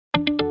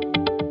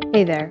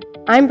Hey there,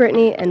 I'm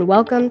Brittany, and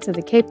welcome to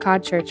the Cape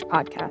Cod Church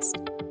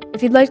podcast.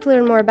 If you'd like to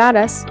learn more about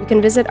us, you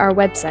can visit our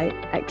website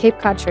at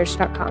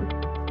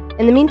capecodchurch.com.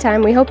 In the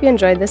meantime, we hope you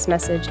enjoyed this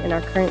message in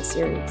our current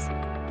series.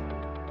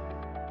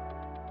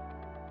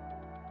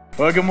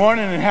 Well, good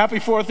morning and happy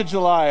 4th of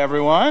July,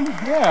 everyone.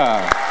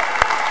 Yeah.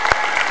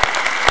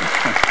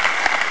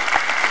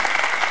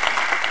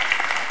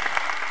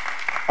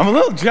 I'm a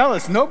little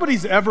jealous.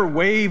 Nobody's ever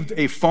waved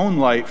a phone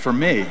light for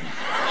me.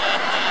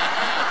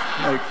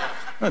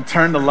 I'm gonna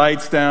turn the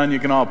lights down. You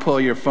can all pull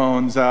your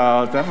phones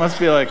out. That must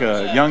be like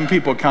a young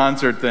people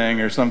concert thing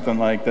or something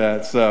like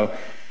that. So,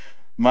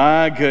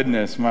 my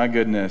goodness.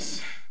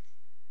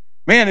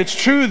 Man, it's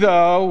true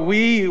though.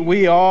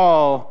 We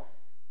all,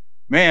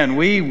 man,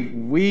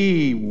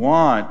 we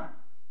want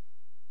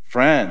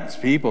friends,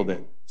 people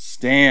that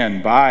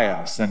stand by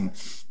us. And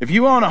if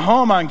you own a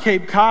home on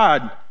Cape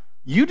Cod,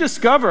 you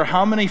discover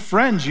how many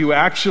friends you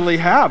actually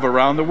have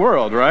around the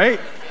world, right?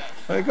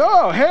 Like,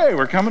 oh, hey,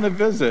 we're coming to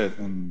visit.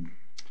 And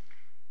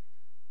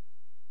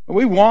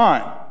we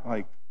want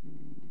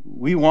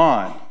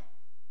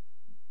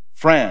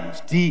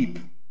friends, deep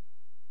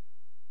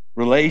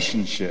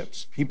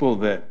relationships, people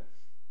that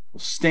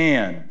will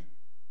stand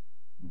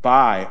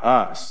by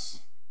us.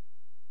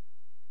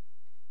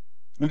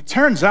 And it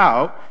turns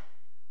out,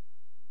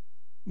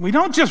 we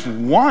don't just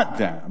want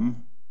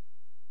them,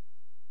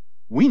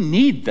 we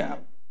need them.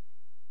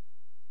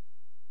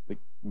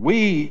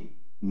 We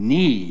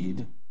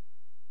need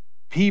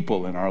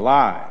people in our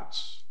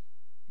lives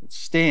that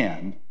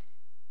stand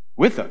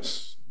with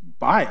us,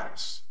 by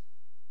us.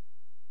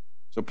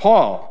 So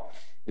Paul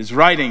is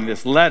writing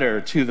this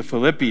letter to the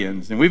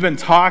Philippians, and we've been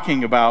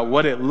talking about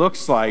what it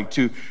looks like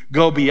to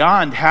go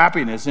beyond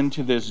happiness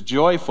into this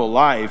joyful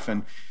life.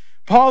 And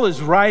Paul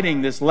is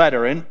writing this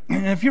letter, and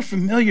if you're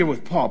familiar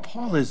with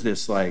Paul is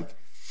this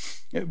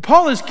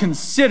Paul is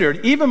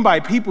considered, even by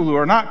people who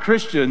are not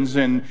Christians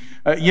and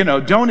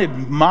don't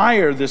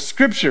admire the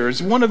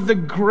scriptures, one of the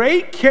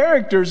great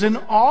characters in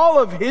all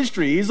of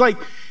history.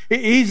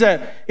 He's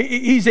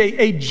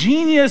a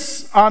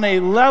genius on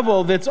a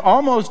level that's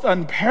almost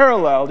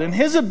unparalleled, and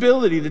his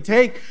ability to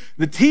take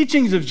the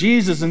teachings of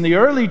Jesus in the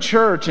early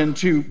church and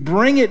to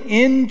bring it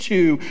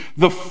into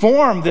the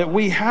form that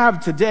we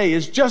have today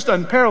is just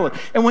unparalleled.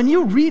 And when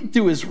you read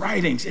through his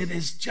writings, it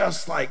is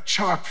just like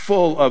chock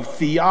full of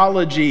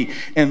theology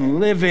and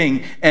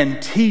living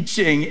and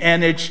teaching,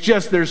 and it's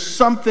just, there's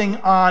something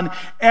on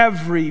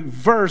every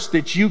verse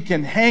that you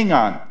can hang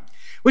on,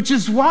 which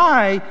is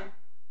why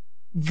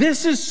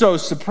this is so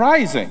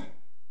surprising.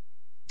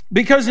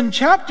 Because in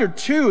chapter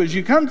 2, as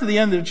you come to the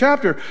end of the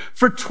chapter,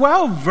 for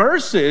 12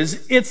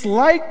 verses, it's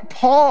like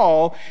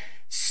Paul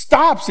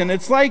stops, and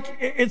it's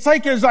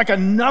like there's like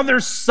another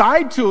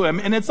side to him.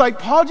 And it's like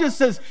Paul just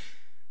says,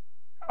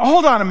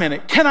 hold on a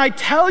minute. Can I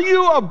tell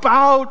you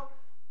about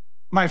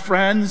my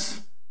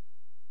friends?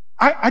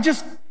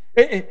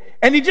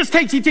 And he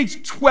takes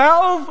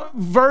 12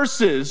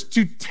 verses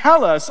to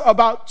tell us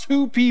about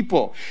two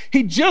people.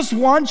 He just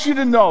wants you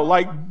to know,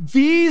 like,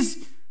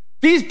 these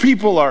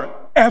people are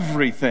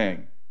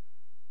everything.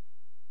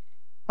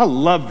 I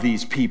love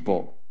these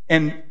people.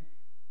 And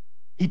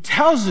he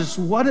tells us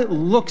what it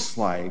looks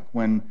like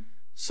when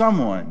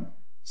someone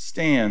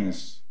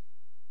stands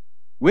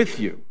with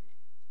you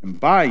and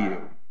by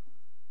you.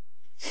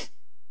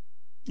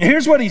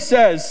 Here's what he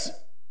says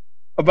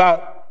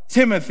about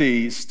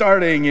Timothy,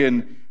 starting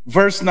in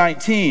verse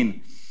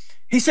 19.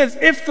 He says,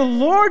 if the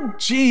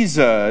Lord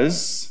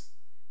Jesus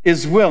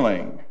is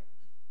willing,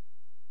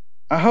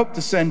 I hope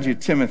to send you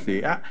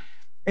Timothy.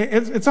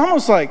 It's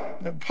almost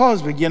like Paul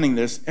is beginning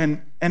this,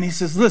 and he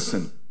says,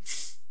 listen,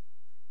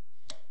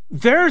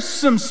 there's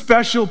some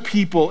special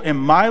people in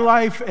my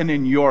life and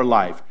in your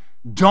life.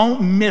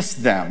 Don't miss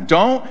them.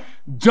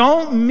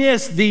 Don't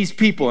miss these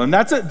people. And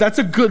that's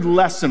a good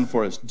lesson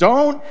for us.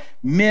 Don't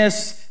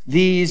miss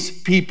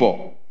these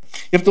people.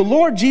 If the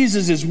Lord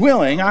Jesus is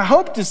willing, I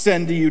hope to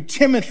send to you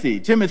Timothy.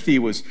 Timothy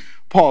was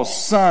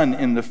Paul's son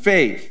in the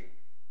faith,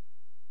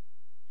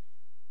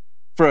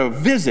 for a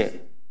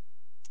visit.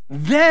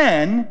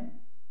 Then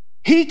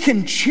he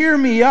can cheer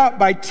me up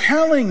by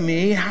telling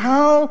me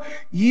how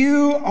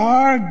you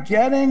are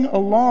getting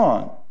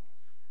along.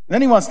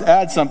 Then he wants to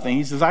add something.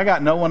 He says, I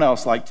got no one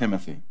else like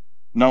Timothy.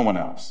 No one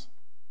else.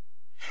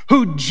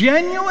 Who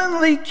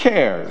genuinely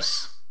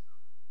cares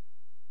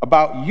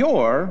about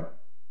your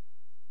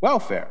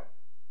welfare.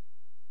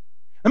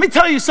 Let me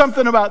tell you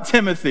something about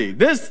Timothy.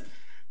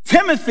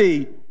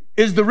 Timothy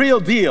is the real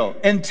deal,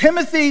 and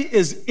Timothy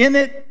is in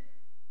it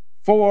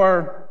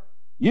for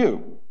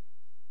you.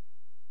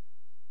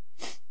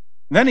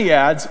 And then he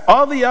adds,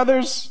 all the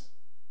others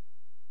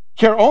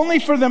care only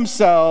for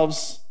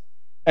themselves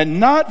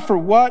and not for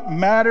what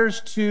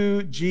matters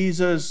to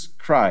Jesus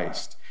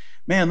Christ.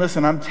 Man,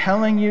 listen, I'm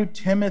telling you,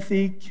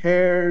 Timothy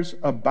cares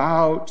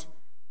about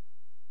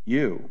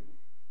you.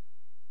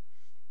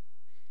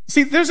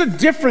 See, there's a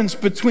difference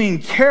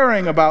between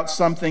caring about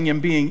something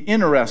and being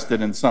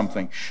interested in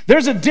something.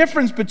 There's a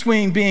difference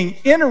between being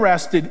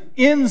interested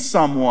in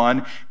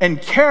someone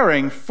and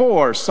caring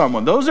for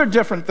someone. Those are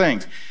different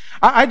things.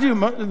 I do,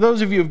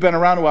 those of you who've been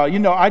around a while, you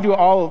know I do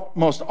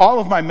almost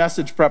all of my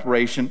message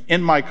preparation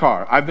in my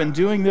car. I've been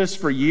doing this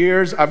for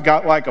years. I've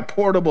got like a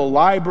portable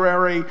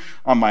library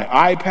on my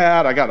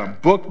iPad. I got a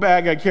book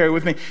bag I carry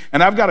with me.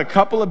 And I've got a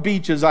couple of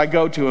beaches I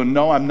go to, and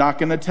no, I'm not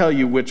going to tell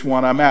you which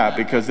one I'm at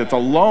because it's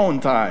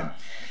alone time.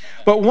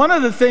 But one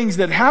of the things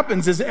that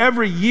happens is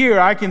every year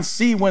I can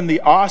see when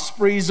the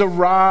ospreys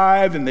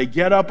arrive and they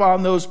get up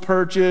on those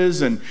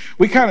perches, and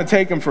we kind of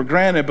take them for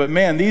granted, but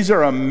man, these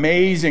are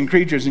amazing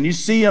creatures. And you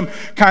see them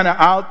kind of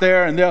out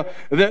there, and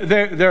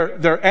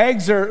their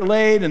eggs are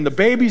laid and the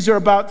babies are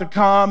about to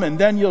come, and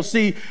then you'll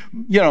see,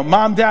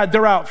 mom, dad,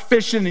 they're out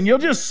fishing, and you'll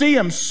just see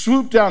them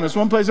swoop down. There's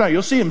one place around,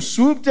 you'll see them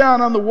swoop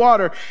down on the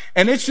water,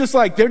 and it's just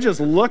like they're just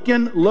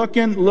looking,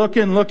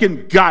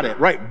 got it,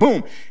 right,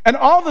 boom. And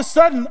all of a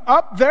sudden,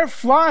 up they're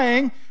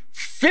flying,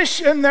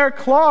 fish in their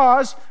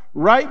claws,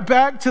 right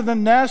back to the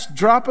nest,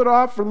 drop it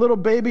off for little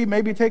baby,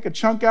 maybe take a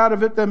chunk out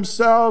of it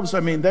themselves. I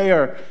mean, they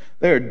are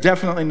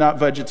definitely not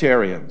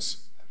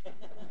vegetarians.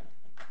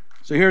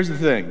 So here's the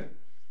thing.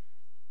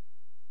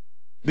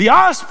 The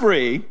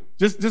osprey,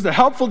 just a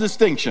helpful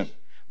distinction.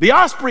 The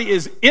osprey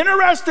is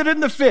interested in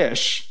the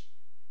fish,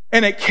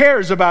 and it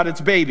cares about its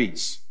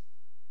babies.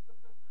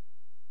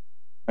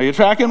 Are you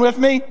tracking with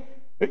me?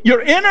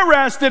 You're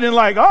interested in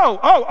like,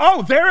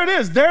 there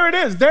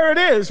it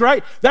is,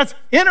 right? That's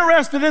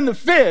interested in the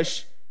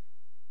fish,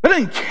 but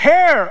doesn't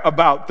care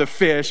about the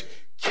fish,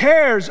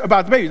 cares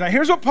about the babies. Now,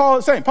 here's what Paul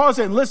is saying. Paul is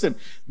saying, listen,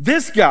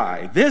 this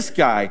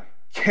guy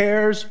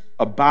cares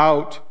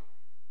about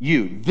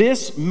you.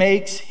 This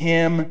makes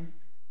him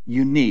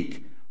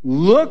unique.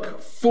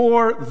 Look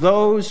for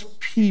those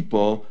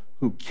people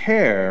who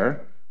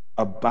care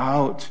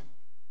about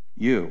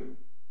you.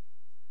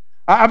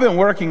 I've been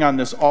working on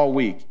this all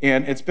week,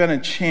 and it's been a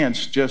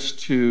chance just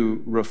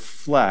to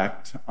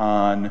reflect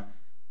on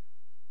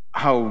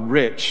how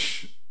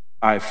rich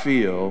I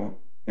feel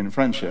in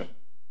friendship.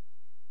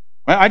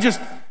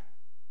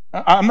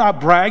 I'm not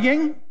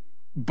bragging,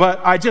 but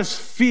I just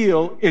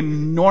feel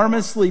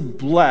enormously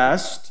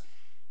blessed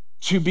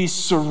to be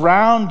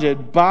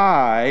surrounded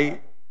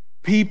by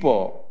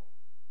people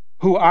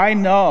who I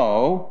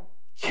know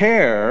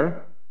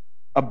care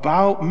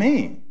about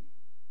me.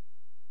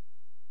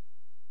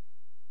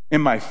 In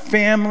my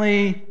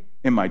family,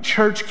 in my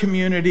church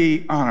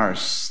community, on our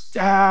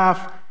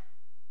staff,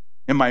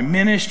 in my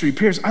ministry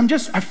peers,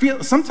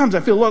 sometimes I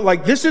feel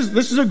like this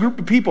is a group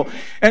of people.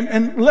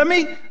 And let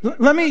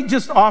me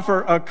just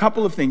offer a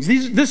couple of things.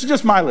 This is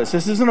just my list.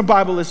 This isn't a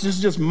Bible list. This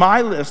is just my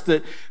list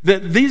that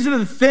these are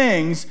the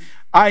things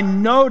I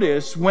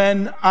notice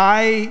when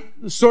I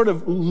sort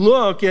of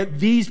look at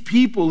these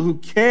people who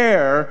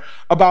care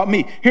about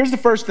me. Here's the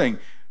first thing,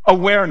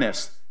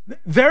 awareness.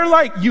 They're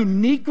like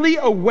uniquely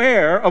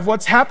aware of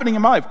what's happening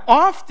in my life.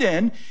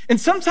 Often, and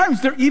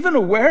sometimes they're even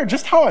aware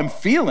just how I'm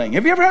feeling.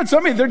 Have you ever had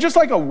somebody, they're just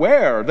like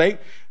aware. They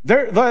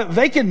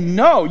can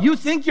know. You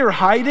think you're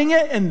hiding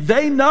it, and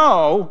they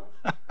know.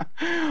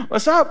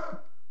 What's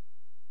up?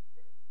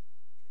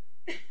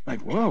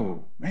 Like,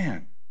 whoa,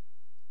 man.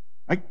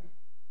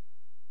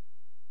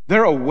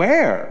 They're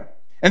aware.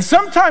 And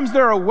sometimes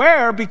they're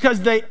aware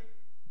because they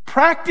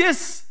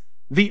practice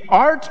the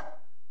art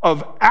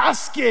of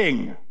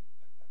asking.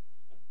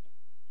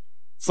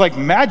 It's like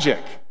magic.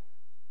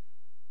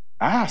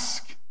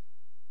 Ask.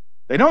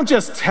 They don't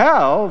just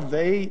tell,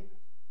 they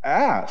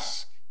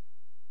ask.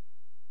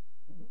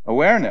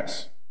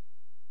 Awareness.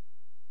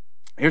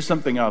 Here's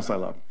something else I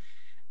love.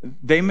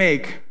 They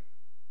make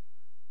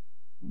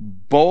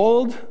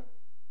bold,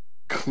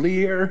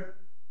 clear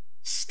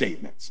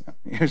statements.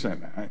 Here's what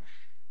I mean.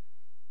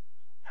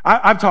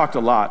 I've talked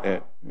a lot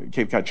at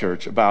Cape Cod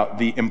Church about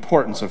the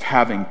importance of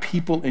having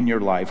people in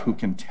your life who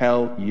can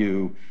tell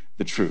you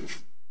the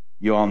truth.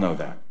 You all know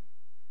that.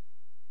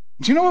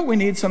 Do you know what we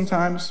need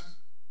sometimes?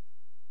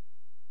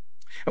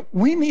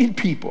 We need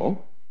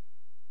people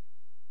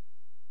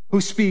who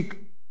speak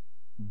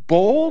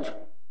bold,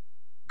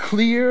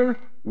 clear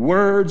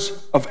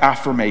words of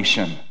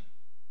affirmation.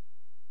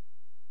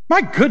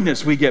 My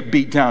goodness, we get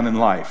beat down in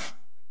life.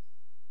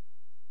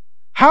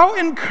 How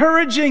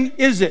encouraging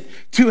is it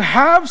to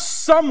have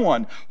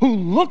someone who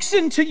looks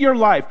into your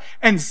life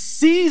and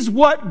sees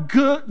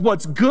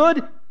what's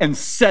good and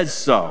says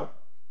so?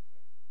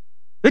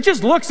 That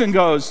just looks and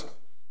goes,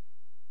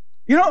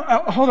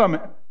 hold on a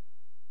minute.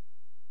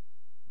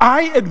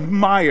 I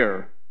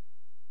admire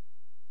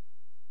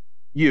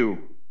you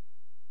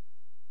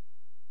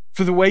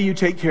for the way you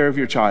take care of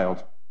your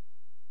child.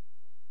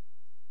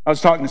 I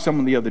was talking to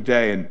someone the other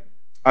day, and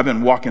I've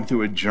been walking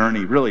through a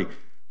journey really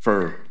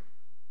for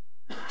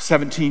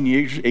 17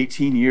 years,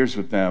 18 years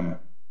with them.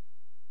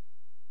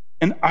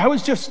 And I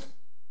was just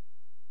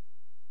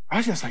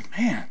like,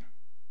 man.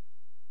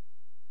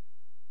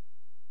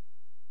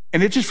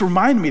 And it just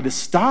reminded me to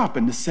stop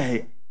and to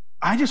say,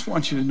 I just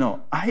want you to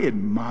know, I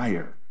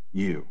admire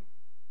you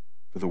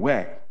for the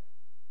way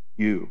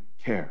you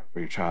care for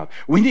your child.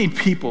 We need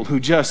people who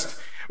just,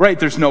 right,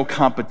 there's no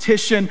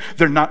competition.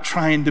 They're not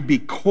trying to be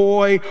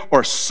coy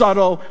or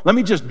subtle. Let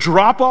me just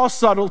drop all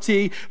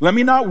subtlety. Let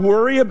me not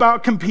worry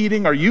about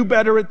competing. Are you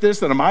better at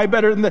this? Am I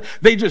better than that?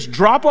 They just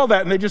drop all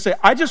that and they just say,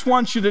 I just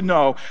want you to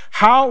know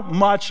how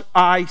much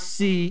I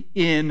see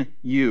in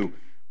you.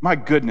 My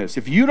goodness,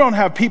 if you don't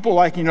have people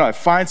like I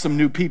find some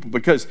new people,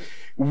 because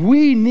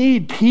we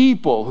need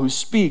people who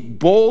speak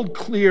bold,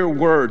 clear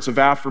words of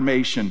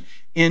affirmation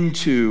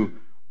into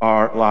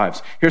our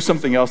lives. Here's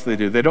something else they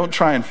do. They don't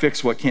try and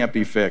fix what can't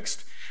be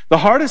fixed. The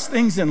hardest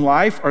things in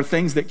life are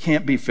things that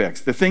can't be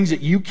fixed, the things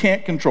that you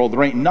can't control.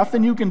 There ain't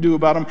nothing you can do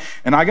about them.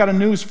 And I got a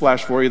news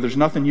flash for you. There's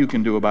nothing you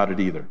can do about it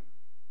either.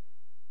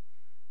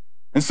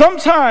 And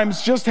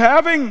sometimes just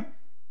having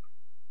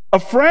a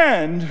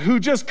friend who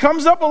just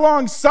comes up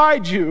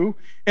alongside you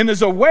and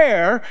is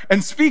aware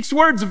and speaks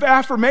words of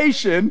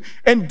affirmation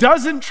and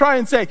doesn't try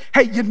and say,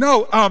 hey,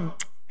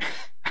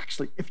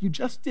 actually, if you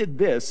just did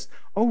this,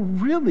 oh,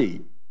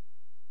 really?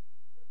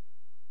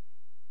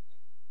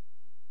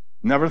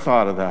 Never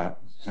thought of that.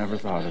 Never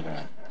thought of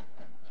that.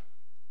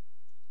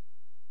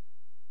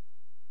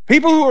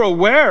 People who are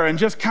aware and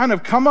just kind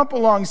of come up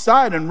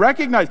alongside and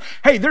recognize,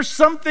 hey, there's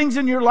some things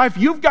in your life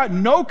you've got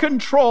no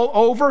control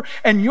over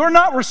and you're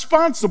not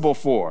responsible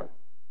for.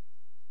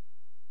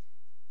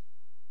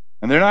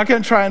 And they're not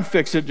going to try and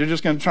fix it. They're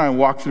just going to try and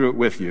walk through it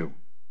with you.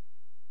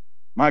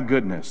 My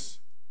goodness.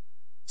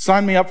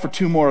 Sign me up for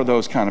 2 more of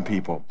those kind of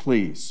people,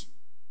 please.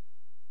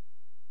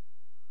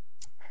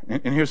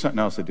 And here's something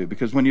else they do,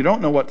 because when you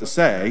don't know what to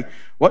say,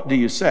 what do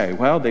you say?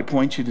 Well, they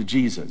point you to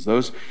Jesus.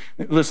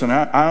 Listen,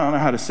 I don't know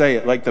how to say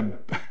it, like the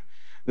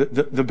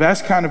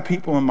best kind of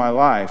people in my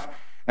life.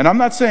 And I'm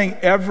not saying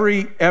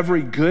every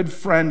good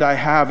friend I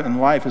have in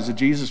life is a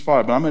Jesus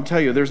follower, but I'm going to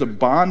tell you, there's a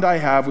bond I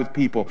have with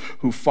people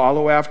who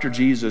follow after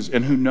Jesus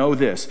and who know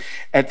this.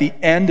 At the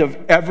end of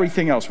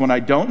everything else, when I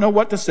don't know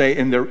what to say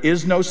and there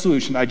is no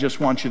solution, I just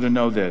want you to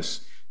know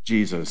this: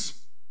 Jesus.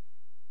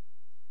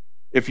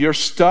 If you're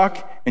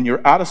stuck and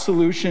you're out of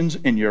solutions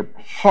and your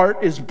heart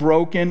is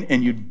broken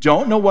and you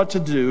don't know what to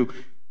do,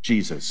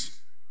 Jesus.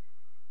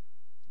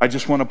 I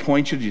just want to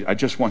point you to Jesus. I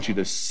just want you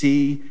to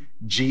see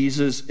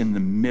Jesus in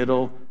the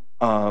middle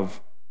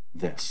of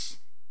this.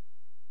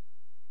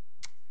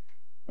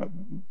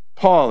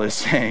 Paul is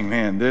saying,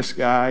 man, this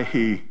guy,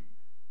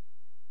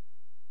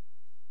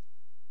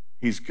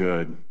 he's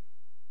good.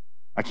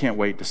 I can't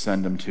wait to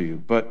send him to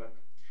you. But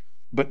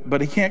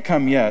he can't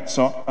come yet.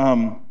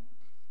 So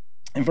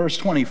in verse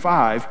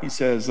 25, he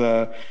says,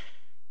 I'm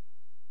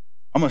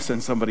going to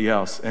send somebody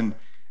else. And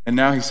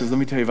now he says, let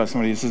me tell you about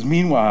somebody. He says,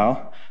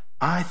 meanwhile,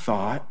 I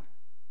thought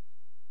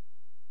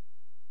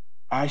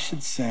I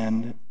should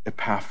send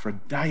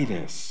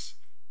Epaphroditus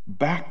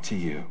back to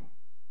you.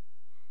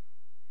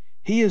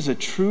 He is a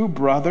true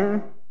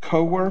brother,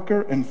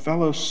 co-worker, and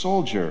fellow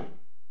soldier.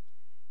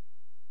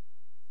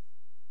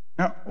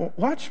 Now,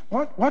 watch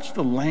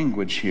the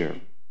language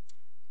here.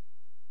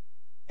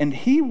 And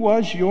he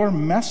was your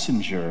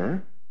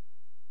messenger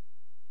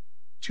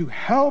to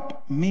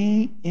help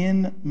me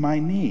in my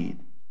need.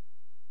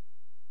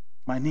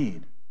 My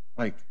need.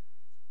 Like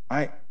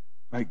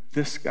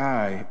this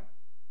guy.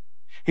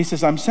 He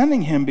says, I'm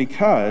sending him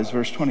because,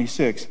 verse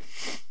 26,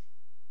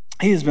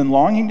 he has been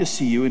longing to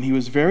see you, and he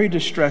was very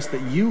distressed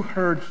that you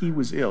heard he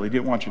was ill. He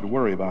didn't want you to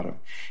worry about him.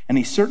 And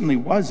he certainly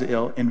was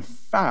ill. In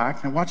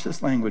fact, now watch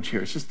this language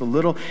here. It's just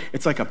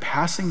it's like a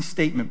passing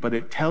statement, but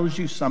it tells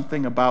you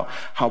something about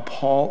how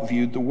Paul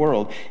viewed the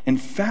world. In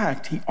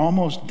fact, he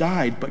almost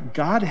died, but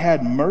God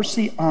had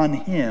mercy on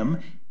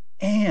him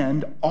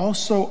and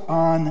also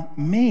on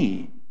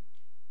me.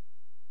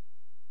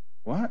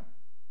 What?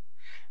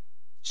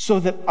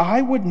 So that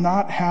I would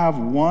not have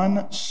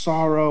one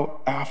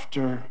sorrow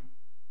after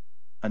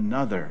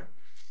another.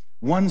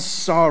 One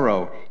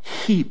sorrow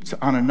heaped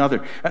on another.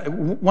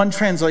 One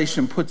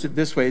translation puts it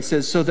this way. It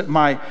says, so that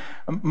my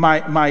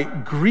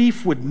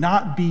grief would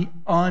not be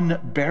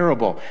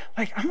unbearable.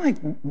 I'm like,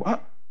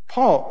 what?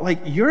 Paul,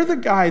 you're the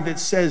guy that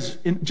says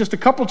in just a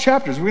couple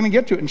chapters, we're going to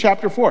get to it in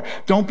chapter 4,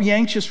 don't be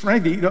anxious for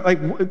anything.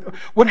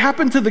 What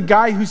happened to the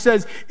guy who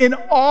says, in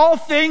all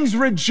things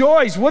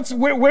rejoice?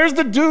 Where's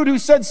the dude who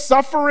said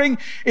suffering,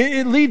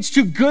 it leads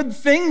to good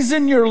things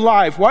in your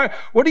life? What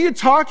are you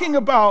talking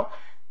about?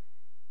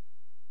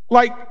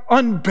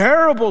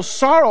 Unbearable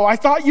sorrow. I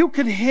thought you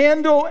could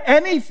handle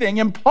anything.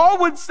 And Paul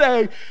would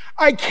say,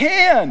 I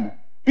can,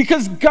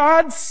 because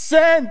God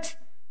sent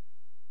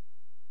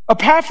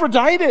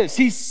Epaphroditus.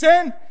 He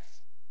sent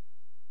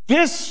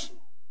this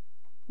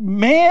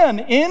man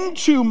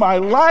into my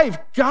life.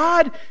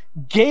 God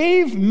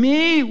gave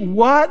me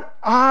what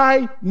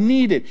I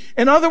needed.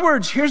 In other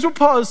words, here's what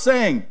Paul is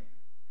saying.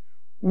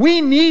 We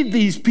need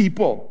these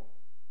people.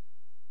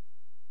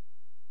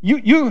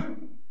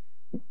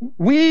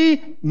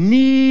 We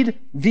need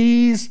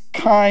these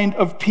kind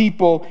of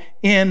people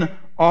in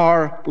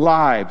our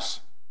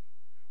lives.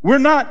 We're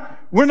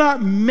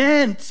not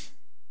meant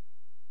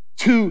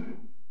to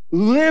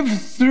live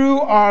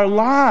through our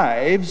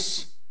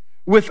lives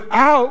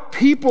without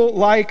people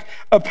like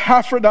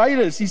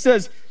Epaphroditus. He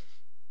says,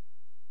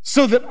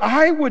 so that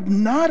I would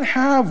not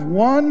have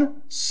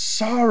one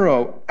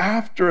sorrow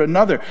after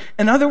another.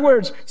 In other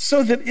words,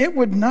 so that it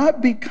would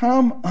not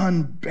become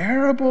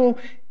unbearable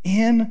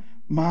in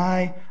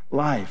my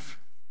life.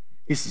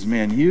 He says,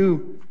 man,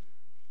 you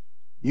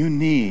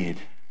need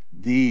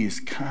these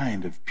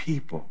kind of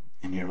people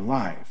in your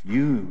life.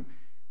 You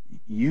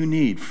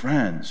need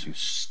friends who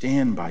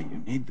stand by you.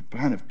 You need the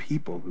kind of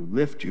people who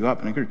lift you up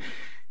and encourage.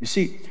 You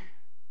see,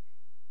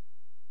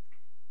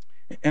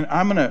 and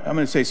I'm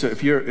gonna say, so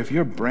if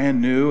you're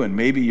brand new and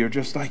maybe you're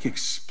just like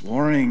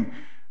exploring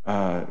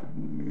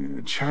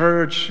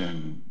church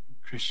and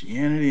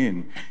Christianity,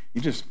 and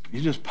you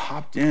just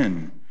popped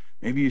in.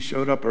 Maybe you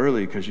showed up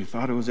early because you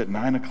thought it was at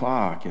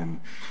 9:00,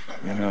 and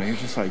you're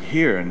just like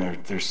here, and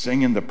they're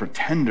singing the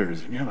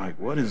Pretenders, and you're like,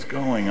 what is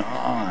going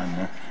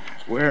on?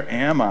 Where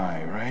am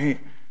I? Right?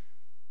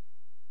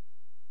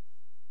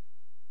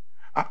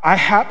 I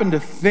happen to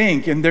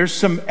think, and there's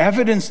some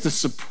evidence to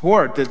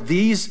support that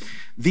these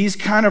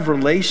kind of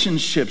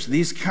relationships,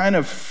 these kind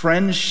of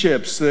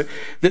friendships, that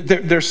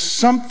there's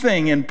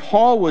something, and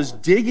Paul was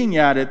digging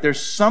at it,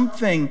 there's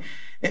something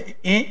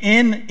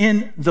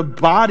in the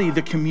body,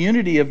 the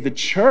community of the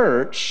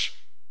church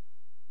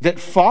that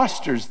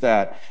fosters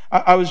that.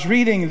 I was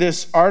reading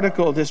this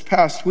article this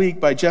past week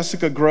by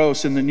Jessica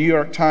Gross in the New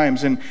York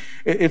Times, and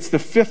it's the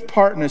 5th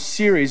part in a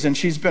series, and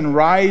she's been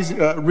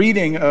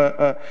writing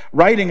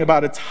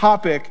about a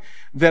topic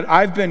that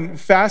I've been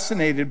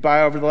fascinated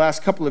by over the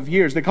last couple of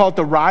years. They call it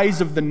the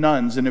rise of the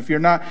nuns. And if you're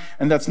not,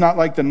 and that's not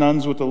like the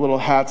nuns with the little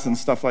hats and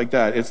stuff like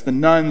that. It's the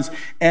nuns,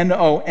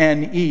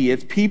 N-O-N-E.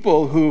 It's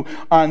people who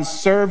on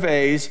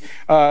surveys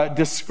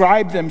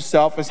describe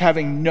themselves as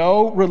having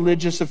no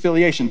religious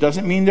affiliation.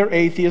 Doesn't mean they're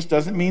atheist,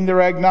 doesn't mean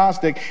they're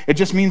agnostic. It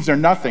just means they're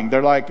nothing.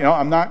 They're like,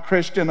 I'm not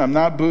Christian, I'm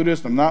not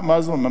Buddhist, I'm not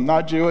Muslim, I'm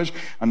not Jewish,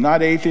 I'm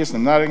not atheist,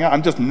 I'm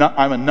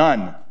a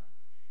nun.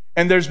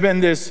 And there's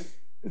been this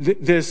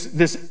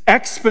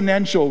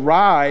exponential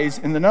rise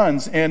in the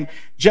nuns. And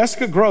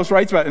Jessica Gross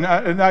writes about it,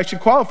 and I should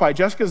qualify,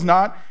 Jessica's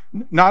not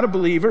a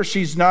believer.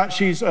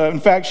 In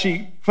fact,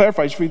 she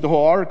clarifies, read the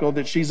whole article,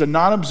 that she's a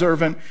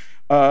non-observant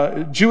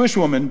Jewish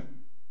woman.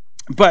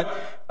 But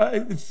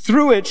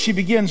through it, she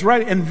begins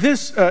writing, and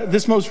this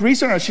most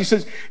recent, she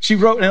says, she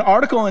wrote an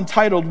article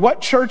entitled, "What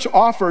Church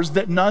Offers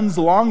That Nuns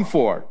Long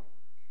For?"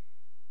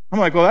 I'm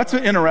like, well, that's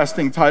an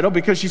interesting title,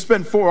 because she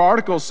spent 4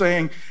 articles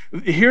saying,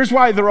 here's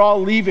why they're all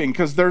leaving,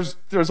 because there's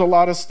a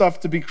lot of stuff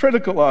to be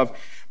critical of.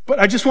 But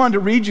I just wanted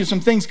to read you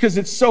some things because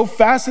it's so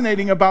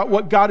fascinating about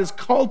what God is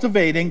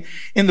cultivating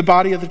in the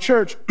body of the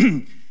church.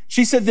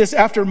 She said this: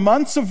 after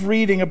months of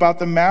reading about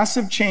the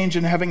massive change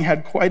and having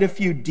had quite a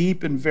few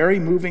deep and very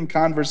moving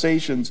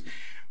conversations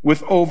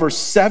with over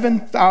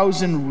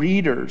 7,000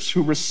 readers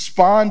who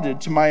responded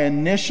to my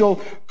initial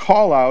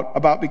call out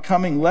about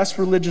becoming less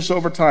religious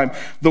over time,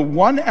 the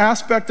one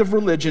aspect of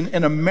religion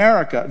in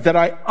America that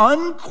I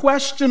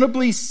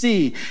unquestionably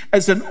see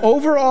as an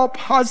overall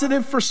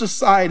positive for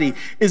society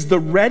is the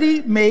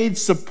ready-made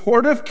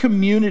supportive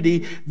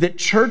community that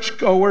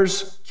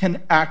churchgoers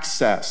can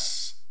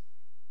access.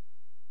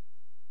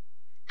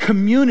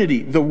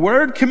 Community, the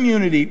word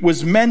community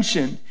was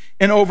mentioned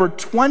in over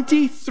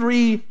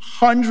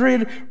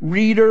 2,300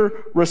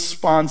 reader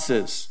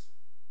responses.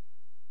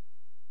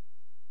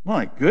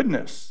 My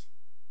goodness.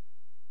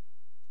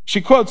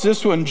 She quotes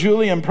this one,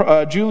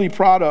 Julie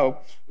Prado,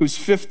 who's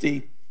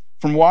 50,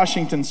 from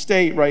Washington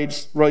State,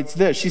 writes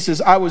this. She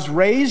says, I was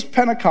raised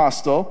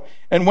Pentecostal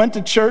and went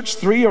to church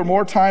 3 or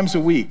more times a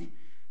week.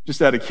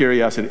 Just out of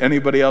curiosity,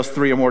 anybody else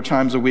 3 or more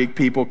times a week,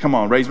 people? Come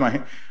on, raise my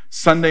hand.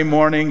 Sunday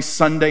morning,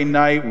 Sunday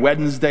night,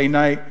 Wednesday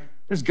night.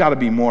 There's got to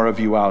be more of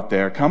you out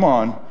there. Come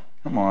on.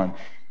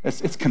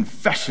 It's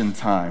confession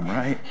time,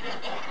 right?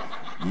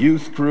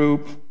 Youth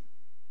group.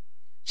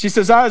 She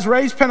says, I was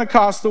raised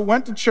Pentecostal,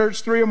 went to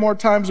church 3 or more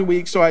times a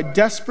week, so I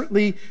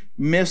desperately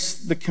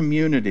missed the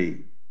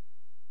community.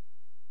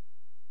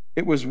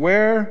 It was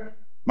where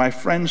my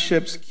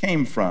friendships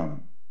came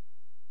from.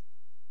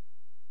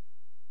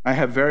 I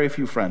have very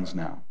few friends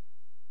now.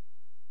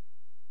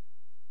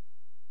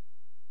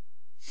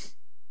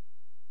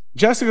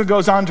 Jessica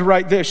goes on to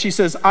write this. She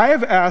says, I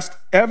have asked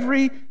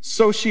every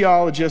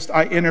sociologist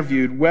I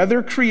interviewed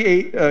whether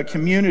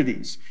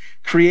communities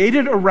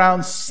created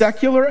around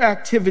secular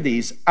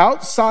activities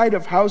outside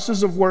of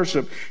houses of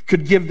worship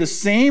could give the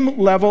same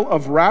level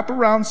of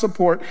wraparound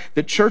support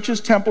that churches,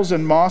 temples,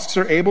 and mosques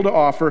are able to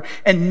offer,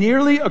 and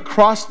nearly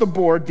across the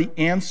board, the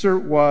answer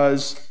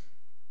was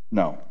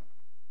no.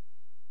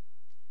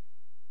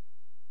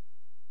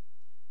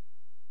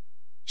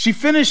 She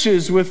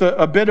finishes with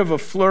a bit of a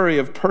flurry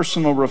of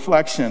personal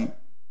reflection.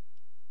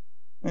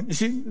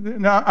 And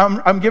now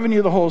I'm giving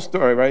you the whole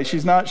story, right?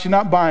 She's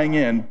not buying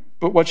in,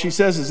 but what she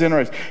says is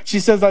interesting.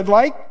 She says, I'd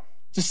like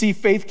to see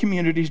faith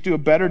communities do a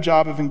better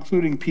job of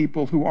including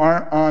people who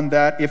aren't on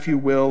that, if you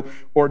will,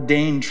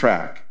 ordained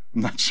track.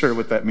 I'm not sure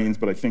what that means,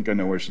 but I think I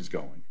know where she's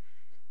going.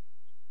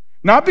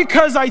 Not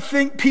because I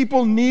think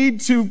people need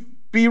to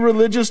be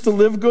religious to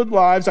live good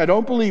lives. I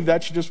don't believe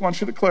that. She just wants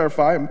you to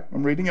clarify.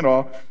 I'm reading it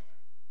all.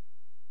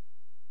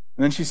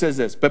 And then she says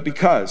this, but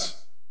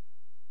because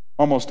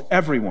almost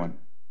everyone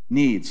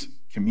needs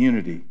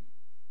community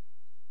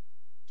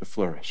to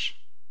flourish.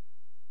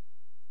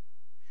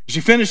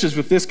 She finishes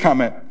with this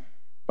comment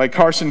by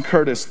Carson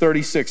Curtis,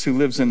 36, who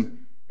lives in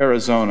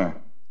Arizona,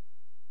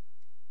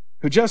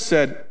 who just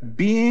said,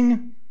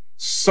 being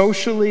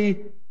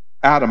socially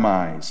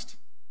atomized.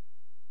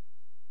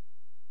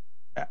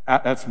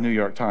 That's a New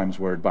York Times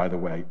word, by the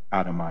way,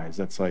 atomized.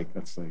 That's like,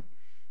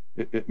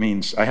 it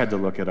means, I had to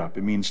look it up.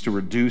 It means to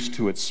reduce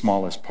to its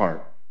smallest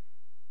part.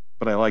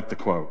 But I like the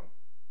quote.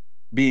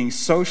 Being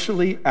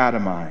socially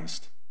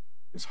atomized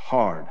is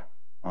hard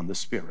on the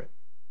spirit.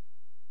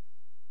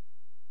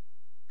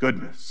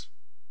 Goodness.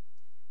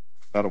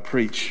 That'll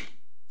preach.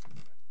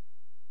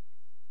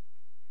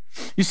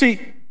 You see,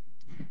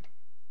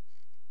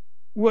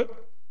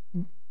 what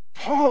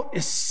Paul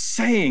is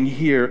saying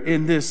here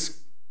in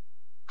this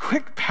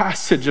quick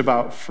passage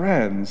about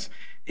friends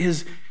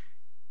is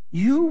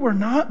you were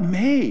not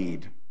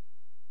made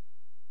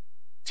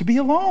to be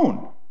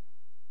alone.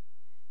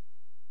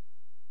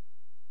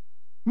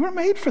 You weren't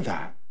made for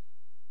that.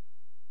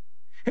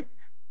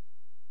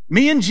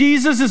 Me and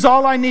Jesus is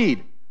all I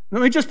need.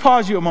 Let me just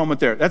pause you a moment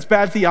there. That's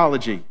bad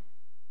theology.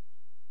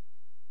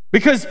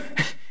 Because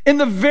in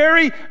the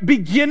very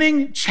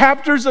beginning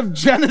chapters of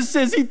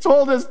Genesis, he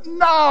told us,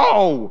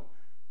 no,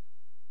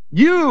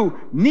 you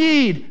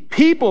need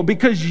people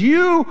because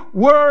you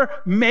were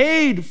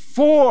made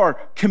for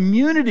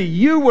community.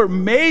 You were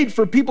made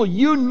for people.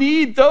 You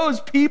need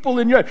those people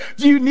in your life.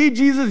 Do you need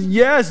Jesus?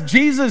 Yes,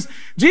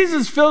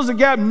 Jesus fills the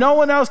gap no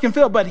one else can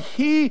fill, but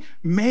he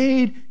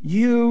made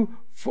you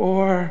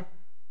for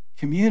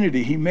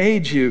community. He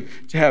made you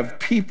to have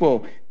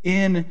people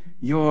in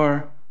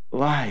your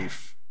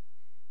life.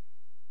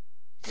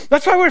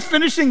 That's why we're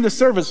finishing the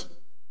service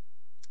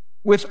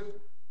with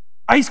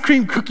ice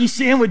cream cookie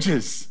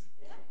sandwiches.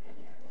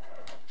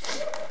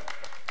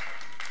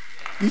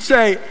 You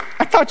say,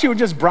 I thought you were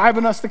just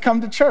bribing us to come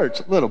to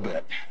church. A little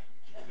bit.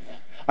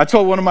 I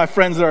told one of my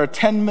friends there are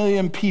 10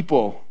 million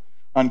people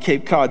on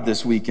Cape Cod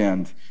this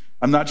weekend.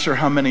 I'm not sure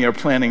how many are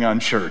planning on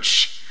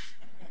church.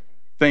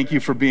 Thank you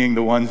for being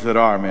the ones that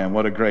are, man.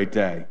 What a great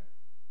day.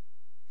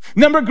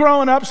 Remember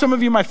growing up, some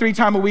of you, my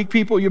 3-time-a-week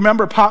people, you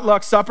remember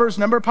potluck suppers?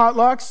 Remember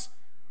potlucks?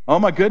 Oh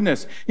my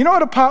goodness. You know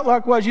what a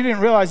potluck was? You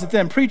didn't realize it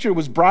then. Preacher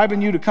was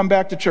bribing you to come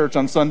back to church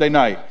on Sunday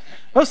night.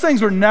 Those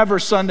things were never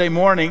Sunday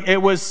morning.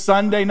 It was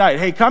Sunday night.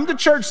 Hey, come to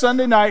church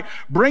Sunday night.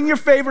 Bring your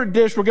favorite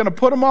dish. We're going to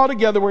put them all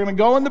together. We're going to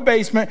go in the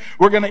basement.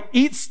 We're going to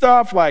eat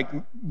stuff like,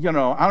 I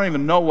don't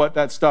even know what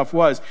that stuff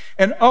was.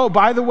 And oh,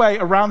 by the way,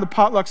 around the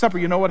potluck supper,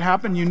 you know what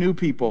happened? You knew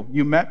people.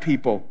 You met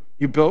people.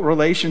 You built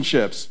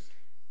relationships.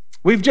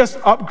 We've just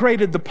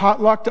upgraded the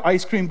potluck to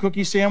ice cream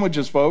cookie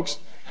sandwiches, folks.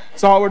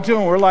 That's all we're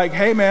doing. We're like,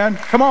 hey, man,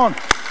 come on.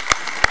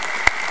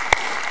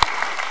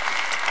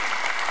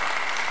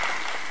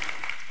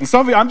 And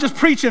some of you, I'm just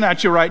preaching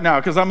at you right now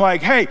because I'm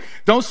like, hey,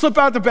 don't slip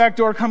out the back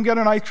door. Come get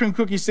an ice cream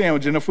cookie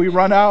sandwich. And if we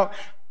run out,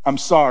 I'm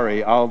sorry.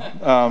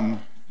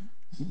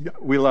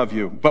 We love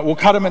you. But we'll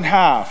cut them in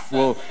half.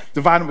 We'll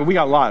divide them. We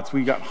got lots.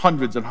 We got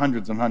hundreds and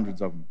hundreds and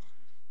hundreds of them.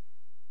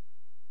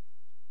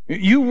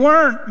 You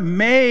weren't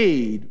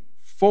made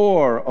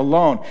for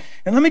alone.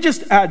 And let me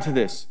just add to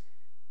this.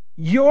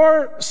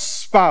 Your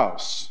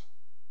spouse,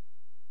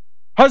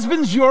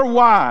 husbands, your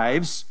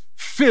wives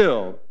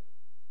fill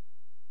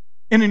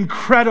an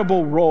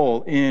incredible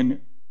role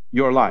in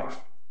your life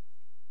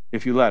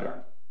if you let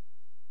her.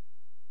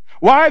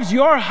 Wives,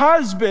 your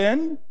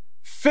husband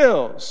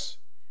fills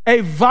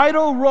a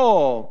vital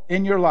role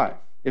in your life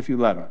if you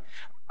let him.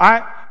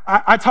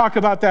 I talk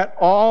about that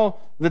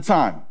all the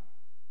time.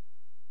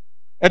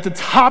 At the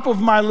top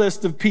of my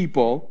list of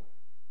people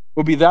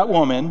will be that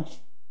woman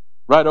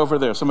right over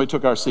there. Somebody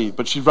took our seat,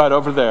 but she's right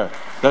over there.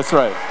 That's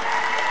right.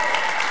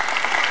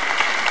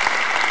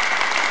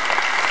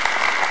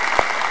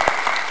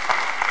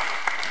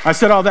 I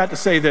said all that to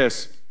say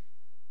this.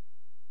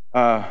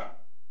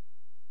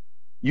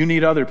 You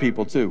need other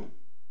people too.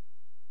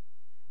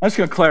 I'm just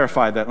going to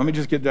clarify that. Let me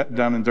just get that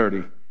down and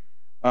dirty.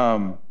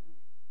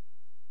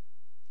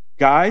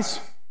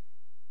 Guys,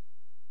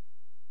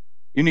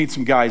 you need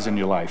some guys in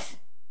your life.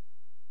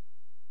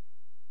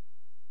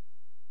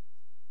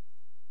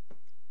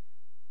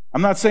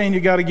 I'm not saying you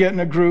got to get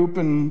in a group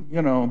and,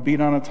 beat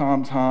on a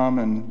tom-tom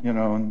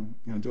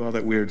and do all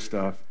that weird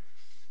stuff.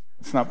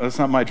 That's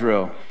not my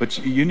drill. But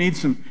you need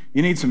some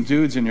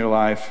dudes in your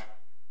life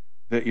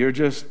that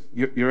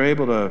you're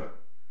able to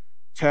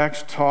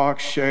text, talk,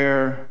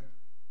 share,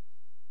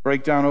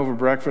 break down over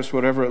breakfast,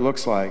 whatever it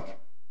looks like.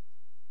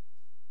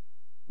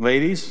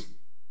 Ladies,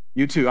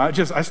 you too.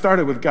 I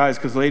started with guys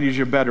because ladies,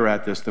 you're better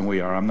at this than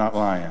we are. I'm not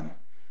lying.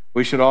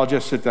 We should all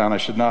just sit down. I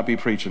should not be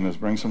preaching this.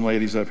 Bring some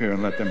ladies up here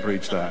and let them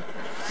preach that.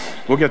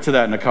 We'll get to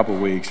that in a couple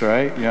weeks,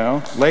 right?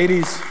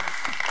 Ladies.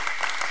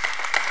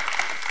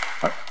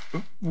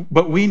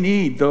 But we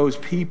need those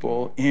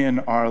people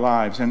in our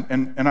lives. And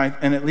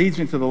it leads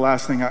me to the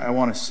last thing I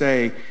want to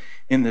say,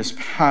 in this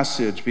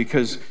passage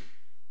because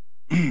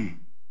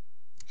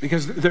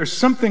there's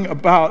something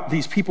about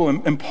these people,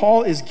 and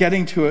Paul is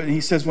getting to it, and he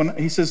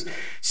says,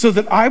 so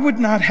that I would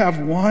not have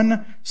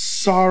one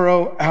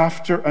sorrow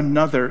after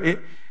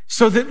another.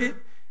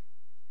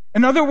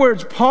 In other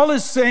words, Paul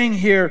is saying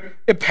here,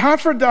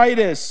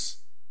 Epaphroditus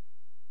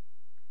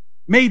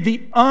made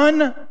the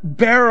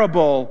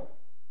unbearable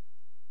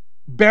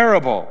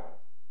bearable.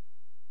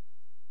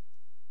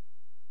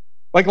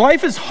 Like,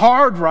 life is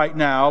hard right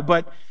now,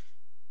 but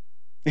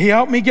he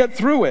helped me get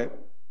through it.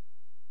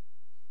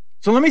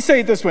 So let me say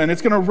it this way, and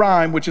it's going to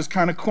rhyme, which is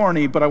kind of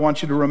corny, but I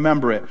want you to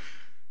remember it.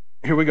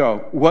 Here we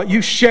go. What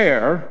you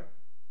share,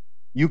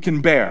 you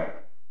can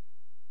bear.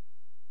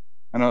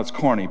 I know it's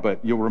corny,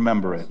 but you'll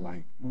remember it.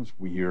 Like, that was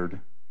weird.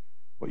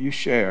 What you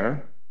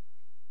share,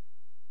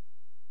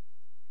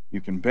 you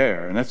can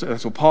bear. And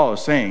that's what Paul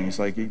is saying. He's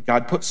like,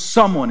 God put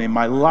someone in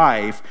my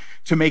life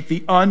to make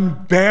the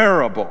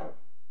unbearable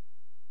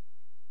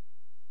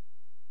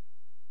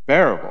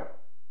bearable.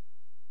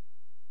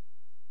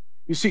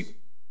 You see,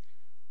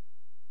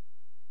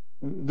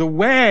 the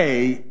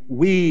way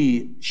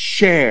we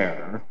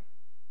share,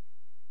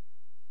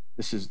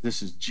 this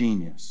is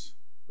genius,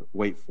 but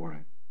wait for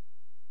it,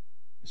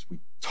 is we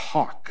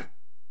talk.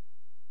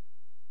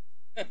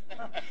 That's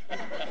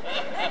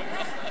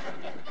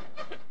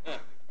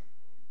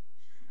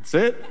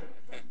it.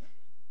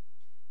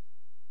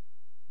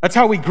 That's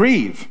how we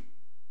grieve.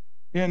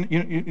 And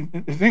you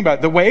think about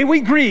it. The way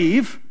we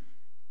grieve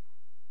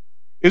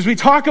is we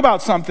talk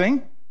about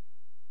something,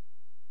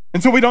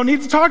 and so we don't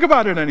need to talk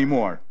about it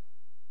anymore.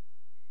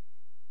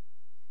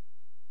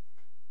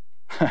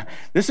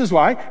 This is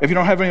why, if you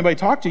don't have anybody to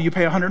talk to, you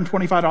pay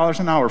 $125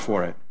 an hour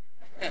for it.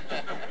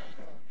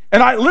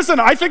 And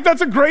I think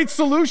that's a great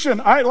solution.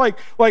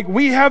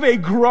 We have a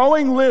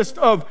growing list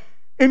of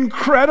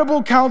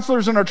incredible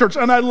counselors in our church,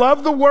 and I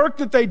love the work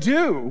that they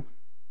do.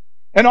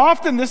 And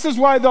often this is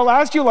why they'll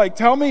ask you, like,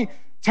 tell me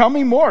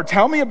more.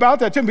 Tell me about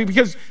that, Tim.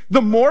 Because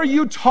the more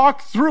you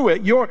talk through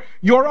it, you're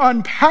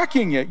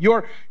unpacking it.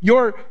 You're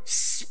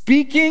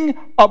speaking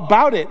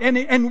about it.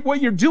 And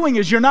what you're doing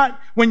is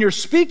when you're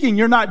speaking,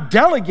 you're not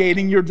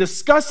delegating, you're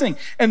discussing.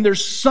 And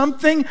there's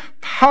something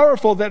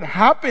powerful that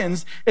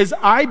happens as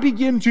I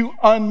begin to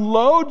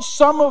unload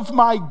some of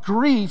my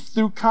grief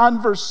through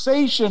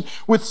conversation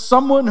with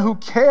someone who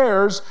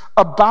cares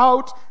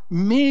about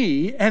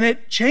me. And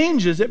it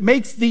changes. It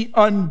makes the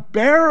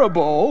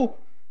unbearable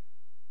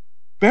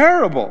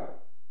bearable.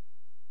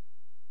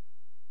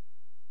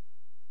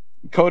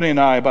 Cody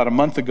and I, about a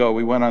month ago,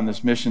 we went on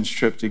this missions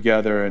trip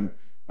together, and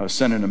I was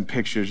sending him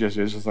pictures. It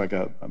was just like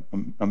a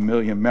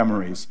million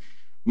memories.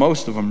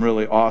 Most of them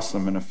really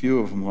awesome, and a few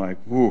of them like,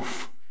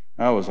 woof,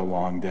 that was a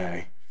long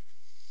day.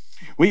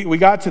 We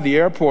got to the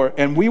airport,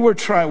 and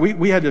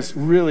we had this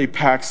really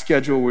packed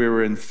schedule. We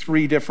were in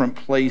 3 different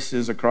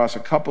places across a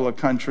couple of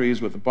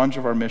countries with a bunch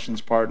of our missions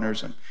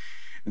partners, and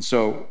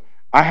so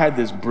I had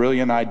this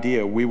brilliant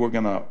idea. We're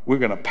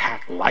gonna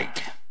pack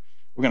light.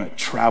 We're gonna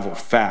travel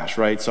fast,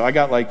 right? So I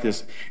got like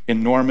this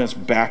enormous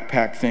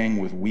backpack thing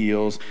with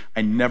wheels.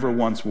 I never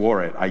once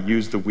wore it. I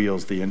used the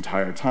wheels the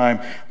entire time.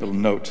 Little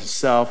note to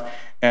self.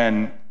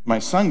 And my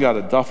son got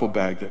a duffel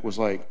bag that was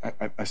like,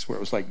 I swear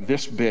it was like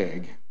this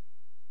big,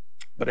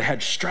 but it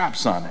had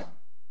straps on it.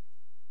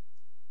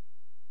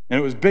 And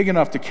it was big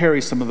enough to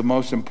carry some of the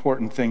most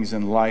important things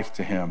in life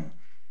to him,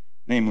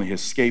 namely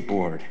his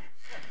skateboard.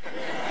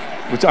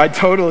 Which I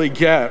totally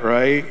get,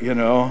 right?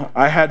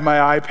 I had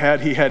my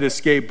iPad, he had his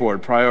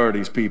skateboard.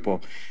 Priorities,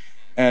 people.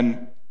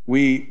 And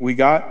we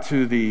got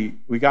to the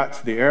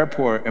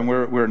airport, and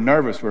we're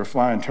nervous. We're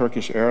flying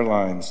Turkish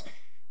Airlines.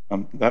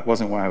 That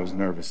wasn't why I was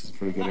nervous. It's a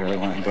pretty good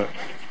airline, but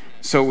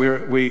so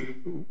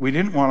we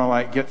didn't want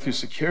to get through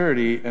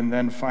security and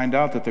then find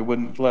out that they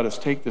wouldn't let us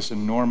take this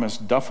enormous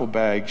duffel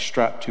bag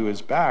strapped to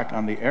his back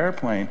on the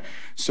airplane.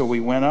 So we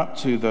went up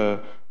to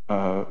the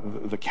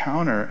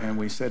counter, and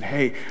we said,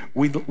 hey,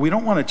 we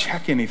don't want to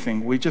check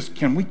anything.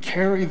 Can we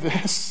carry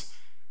this?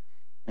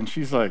 And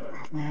she's like,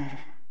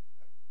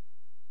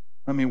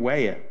 let me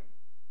weigh it.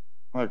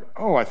 I'm like,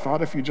 oh, I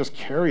thought if you just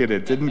carry it,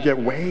 it didn't get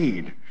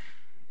weighed.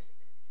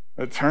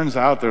 It turns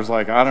out there's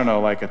a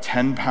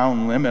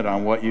 10-pound limit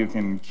on what you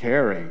can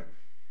carry.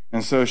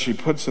 And so she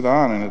puts it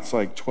on, and it's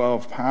like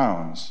 12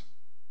 pounds.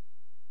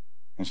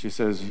 And she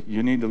says,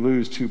 you need to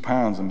lose 2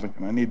 pounds. I'm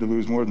thinking, I need to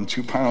lose more than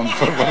 2 pounds,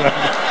 but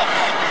whatever.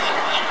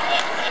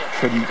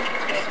 Couldn't.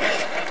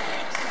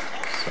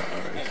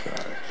 Sorry.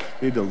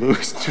 Need to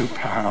lose 2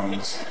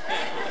 pounds.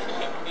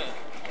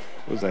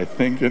 What was I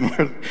thinking?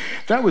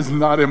 That was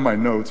not in my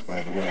notes,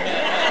 by the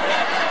way.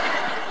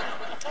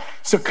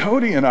 So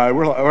Cody and I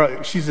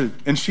were she's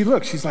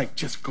like,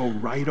 just go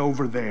right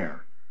over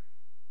there.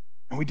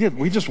 And we did.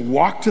 We just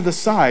walked to the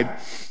side,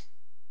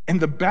 and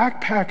the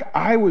backpack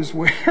I was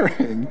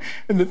wearing,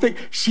 and the thing,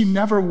 she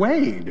never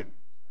weighed.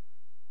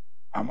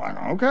 I'm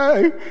like,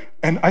 okay.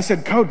 And I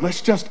said, Code,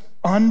 let's just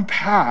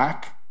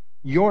unpack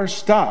your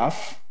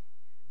stuff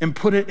and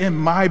put it in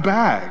my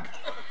bag.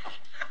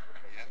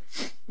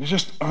 He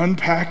just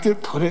unpacked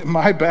it, put it in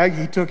my bag.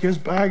 He took his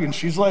bag, and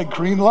she's like,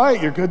 green light,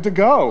 you're good to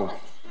go.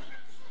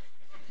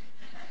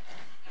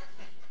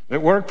 It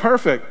worked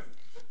perfect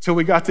till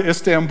we got to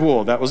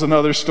Istanbul. That was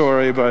another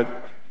story, but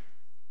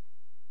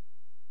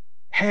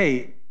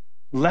hey,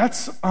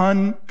 let's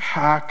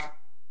unpack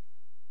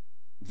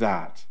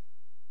that.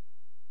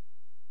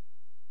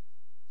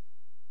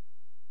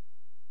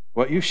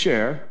 What you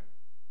share,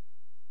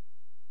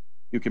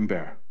 you can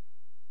bear.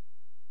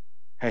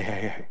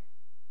 Hey.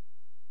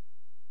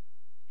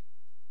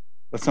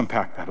 Let's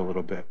unpack that a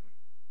little bit.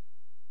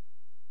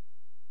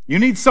 You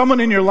need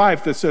someone in your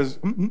life that says,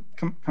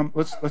 come,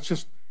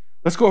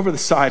 let's go over the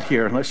side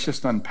here and let's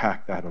just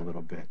unpack that a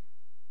little bit.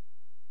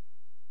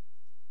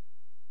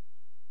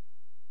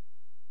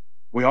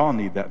 We all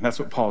need that, and that's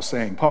what Paul's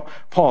saying.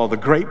 Paul, the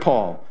great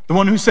Paul, the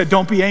one who said,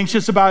 don't be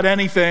anxious about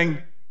anything.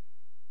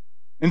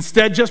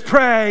 Instead, just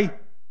pray.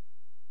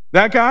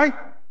 That guy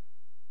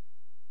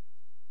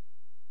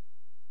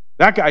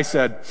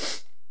said,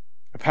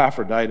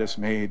 Epaphroditus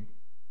made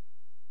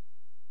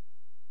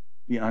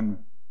the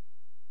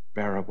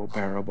unbearable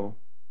bearable.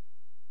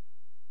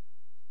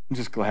 I'm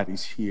just glad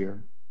he's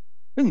here.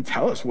 He didn't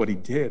tell us what he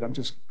did. I'm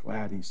just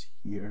glad he's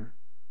here.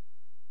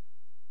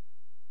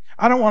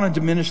 I don't want to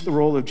diminish the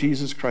role of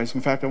Jesus Christ. In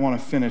fact, I want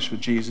to finish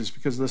with Jesus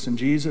because, listen,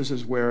 Jesus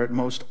is where it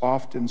most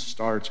often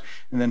starts,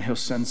 and then he'll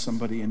send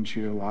somebody into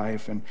your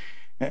life. And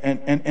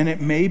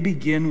it may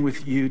begin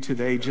with you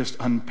today just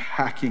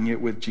unpacking it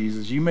with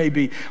Jesus. You may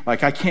be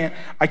like, I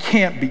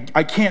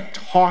can't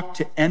talk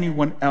to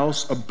anyone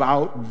else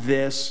about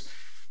this,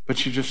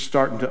 but you're just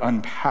starting to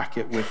unpack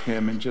it with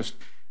him and just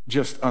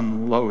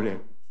unload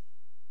it.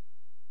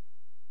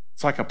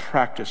 It's like a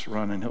practice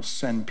run, and he'll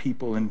send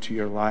people into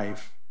your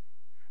life.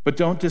 But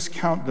don't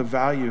discount the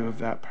value of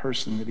that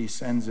person that he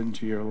sends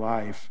into your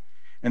life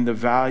and the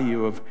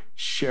value of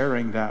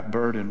sharing that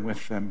burden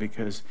with them,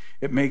 because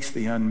it makes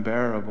the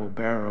unbearable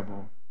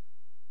bearable.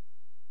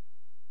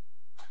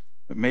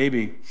 But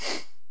maybe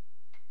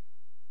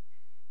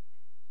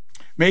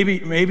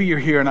you're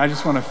here, and I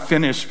just want to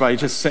finish by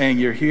just saying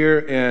you're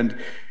here and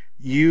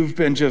you've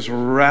been just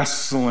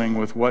wrestling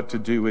with what to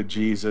do with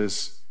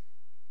Jesus.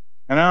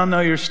 And I don't know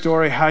your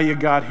story, how you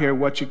got here,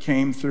 what you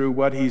came through,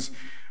 what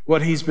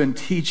he's been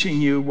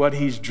teaching you, what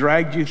he's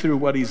dragged you through,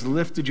 what he's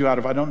lifted you out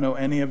of. I don't know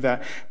any of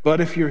that.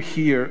 But if you're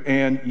here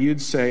and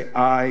you'd say,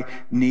 I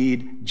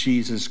need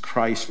Jesus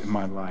Christ in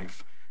my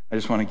life, I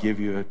just want to give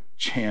you a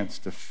chance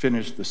to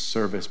finish the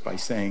service by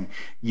saying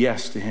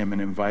yes to him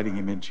and inviting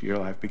him into your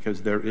life,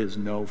 because there is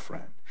no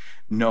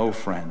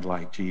friend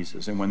like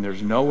Jesus. And when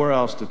there's nowhere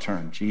else to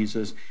turn,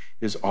 Jesus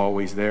is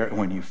always there. And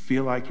when you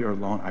feel like you're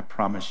alone, I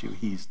promise you,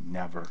 he's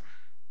never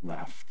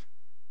left.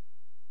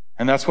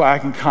 And that's why I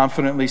can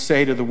confidently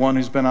say to the one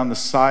who's been on the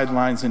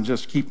sidelines and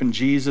just keeping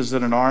Jesus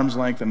at an arm's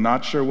length and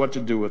not sure what to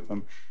do with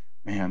him,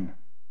 man,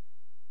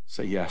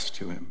 say yes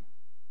to him.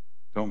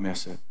 Don't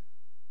miss it.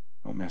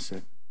 Don't miss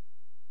it.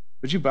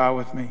 Would you bow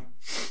with me?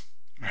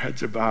 Our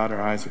heads are bowed,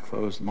 our eyes are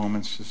closed.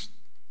 Moments just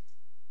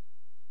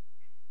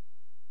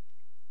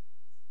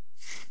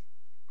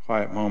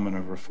quiet moment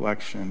of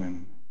reflection.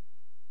 And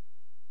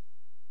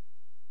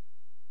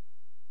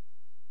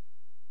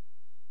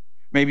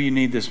maybe you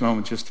need this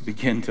moment just to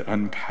begin to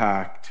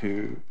unpack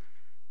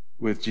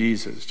with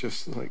Jesus.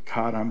 Just like,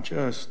 God, I'm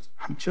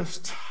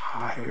just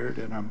tired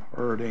and I'm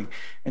hurting.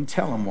 And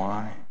tell him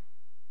why.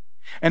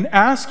 And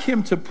ask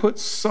him to put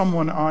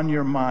someone on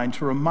your mind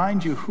to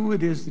remind you who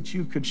it is that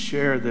you could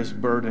share this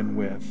burden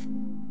with.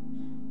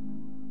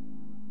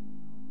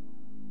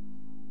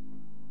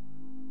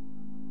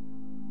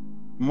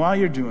 And while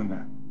you're doing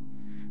that,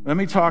 let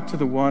me talk to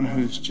the one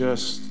who's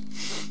just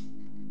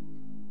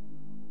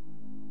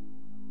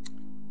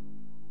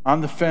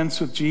on the fence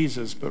with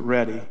Jesus, but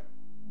ready.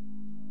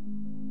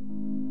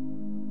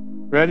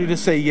 Ready to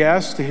say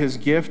yes to his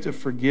gift of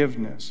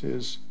forgiveness,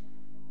 his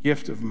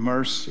gift of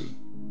mercy.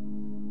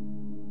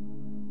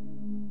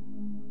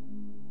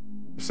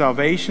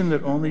 Salvation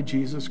that only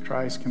Jesus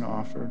Christ can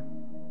offer.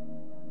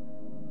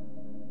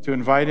 To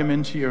invite him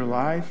into your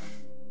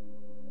life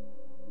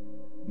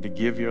and to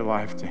give your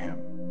life to him.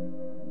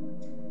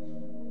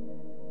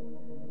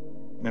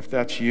 And if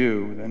that's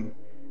you, then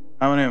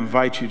I want to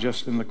invite you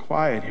just in the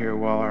quiet here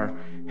while our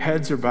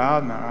heads are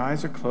bowed and our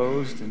eyes are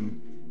closed,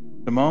 and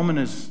the moment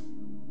is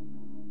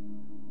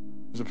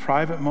a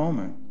private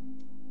moment.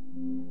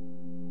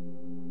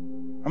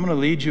 I'm going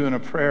to lead you in a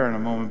prayer in a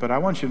moment, but I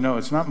want you to know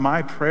it's not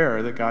my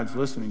prayer that God's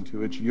listening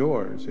to, it's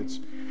yours.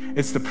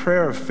 It's the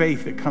prayer of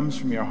faith that comes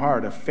from your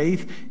heart, of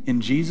faith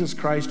in Jesus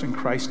Christ and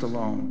Christ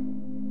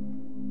alone.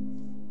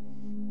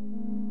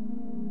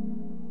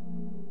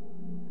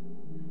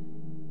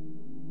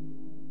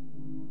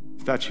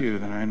 If that's you,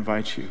 then I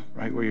invite you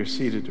right where you're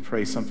seated to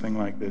pray something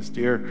like this.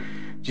 Dear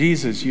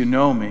Jesus, you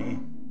know me,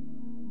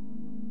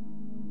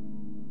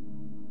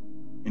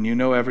 and you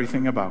know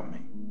everything about me.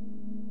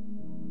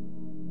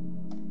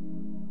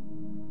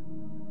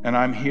 And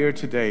I'm here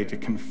today to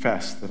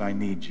confess that I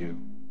need you.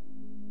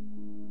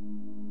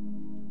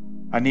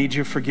 I need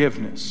your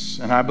forgiveness,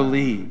 and I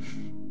believe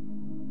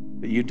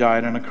that you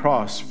died on a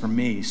cross for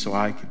me so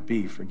I could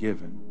be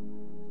forgiven,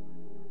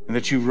 and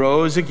that you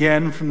rose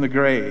again from the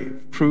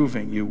grave,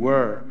 proving you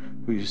were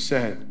who you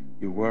said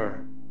you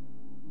were.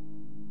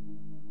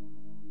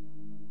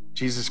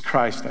 Jesus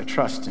Christ, I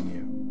trust in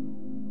you.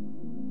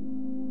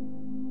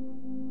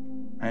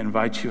 I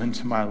invite you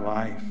into my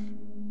life.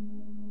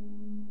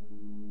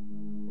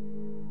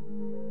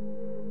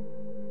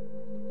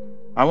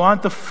 I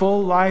want the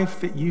full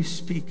life that you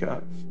speak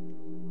of,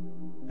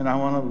 and I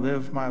want to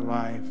live my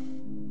life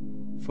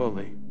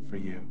fully for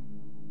you.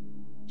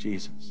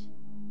 Jesus,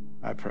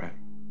 I pray.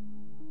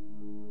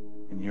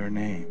 In your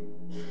name,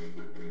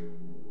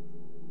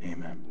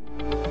 amen.